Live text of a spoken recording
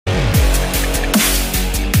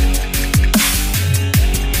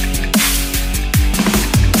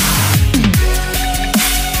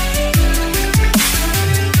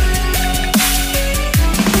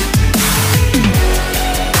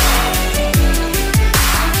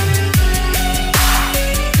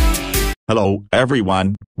Hello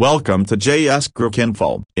everyone, welcome to Icc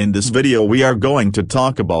Info. In this video we are going to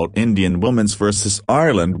talk about Indian women's vs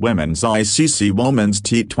Ireland women's ICC Women's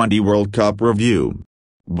T20 World Cup review.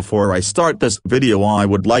 Before I start this video I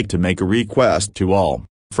would like to make a request to all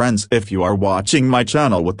friends. If you are watching my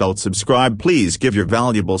channel without subscribe, please give your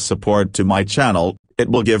valuable support to my channel. It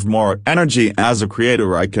will give more energy as a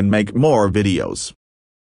creator. I can make more videos.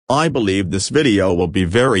 I believe this video will be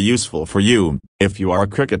very useful for you. If you are a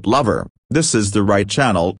cricket lover, this is the right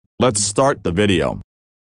channel. Let's start the video.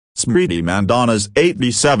 Smriti Mandhana's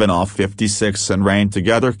 87 off 56 and rain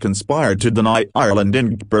together conspired to deny Ireland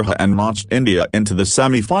in Gqeberha and launched India into the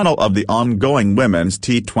semi-final of the ongoing Women's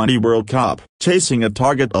T20 World Cup. Chasing a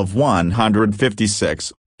target of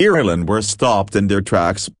 156, Ireland were stopped in their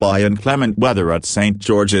tracks by inclement weather at St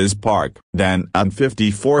George's Park. Then at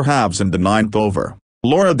 54 halves in the ninth over,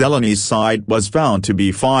 Delany's side was found to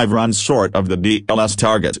be 5 runs short of the DLS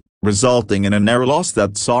target, resulting in a narrow loss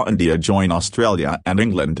that saw India join Australia and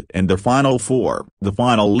England in the final four. The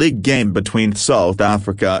final league game between South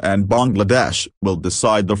Africa and Bangladesh will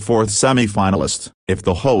decide the fourth semi-finalist. If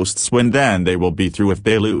the hosts win, then they will be through. If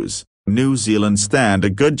they lose, New Zealand stand a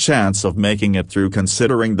good chance of making it through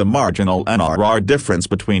considering the marginal NRR difference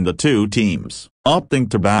between the two teams. Opting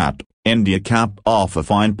to bat, India capped off a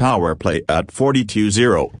fine power play at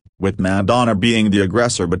 42-0, with Mandhana being the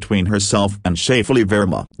aggressor between herself and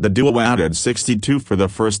Gqeberha. The duo added 62 for the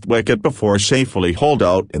first wicket before Gqeberha holed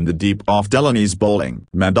out in the deep off Delany's bowling.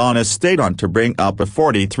 Mandhana stayed on to bring up a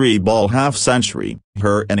 43-ball half-century,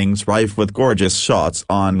 her innings rife with gorgeous shots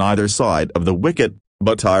on either side of the wicket,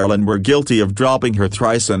 but Ireland were guilty of dropping her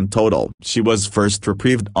thrice in total. She was first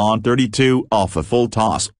reprieved on 32 off a full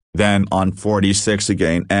toss, then on 46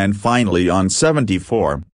 again and finally on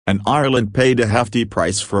 74, and Ireland paid a hefty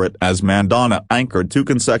price for it as Mandhana anchored 2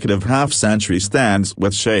 consecutive half-century stands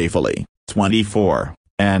with Gqeberha, 24,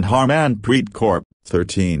 and Harmanpreet Kaur,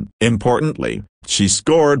 13. Importantly, she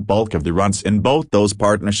scored bulk of the runs in both those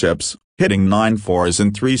partnerships, hitting 9 fours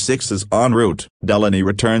and 3 sixes en route. Delany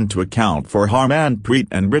returned to account for Harmanpreet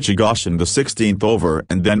and Richie Ghosh in the 16th over,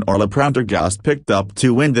 and then Orla Prendergast picked up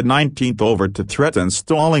 2 in the 19th over to threaten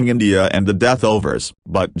stalling India in the death overs.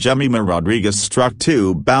 But Jemima Rodriguez struck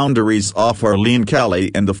 2 boundaries off Arlene Kelly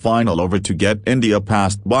in the final over to get India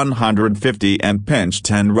past 150 and pinch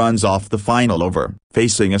 10 runs off the final over.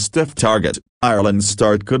 Facing a stiff target, Ireland's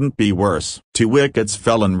start couldn't be worse. 2 wickets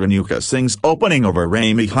fell and Renuka Singh's opening over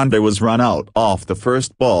Rami Hunter was run out off the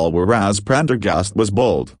first ball, whereas Prendergast was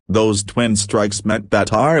bowled. Those twin strikes meant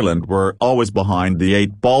that Ireland were always behind the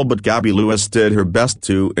 8 ball, but Gabby Lewis did her best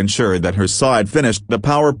to ensure that her side finished the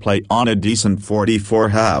power play on a decent 44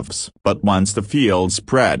 halves. But once the field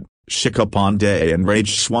spread, Shikha Pandey and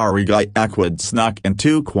Rajeshwari Gaikwad snuck in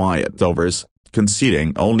 2 quiet overs,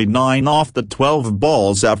 conceding only 9 off the 12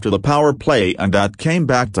 balls after the power play, and that came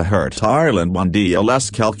back to hurt Ireland when DLS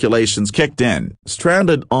calculations kicked in.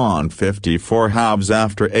 Stranded on 54 halves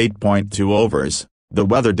after 8.2 overs, the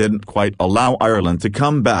weather didn't quite allow Ireland to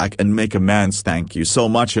come back and make amends. Thank you so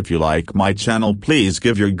much. If you like my channel, please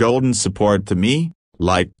give your golden support to me,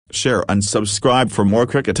 like, share and subscribe for more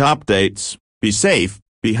cricket updates. Be safe,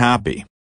 be happy.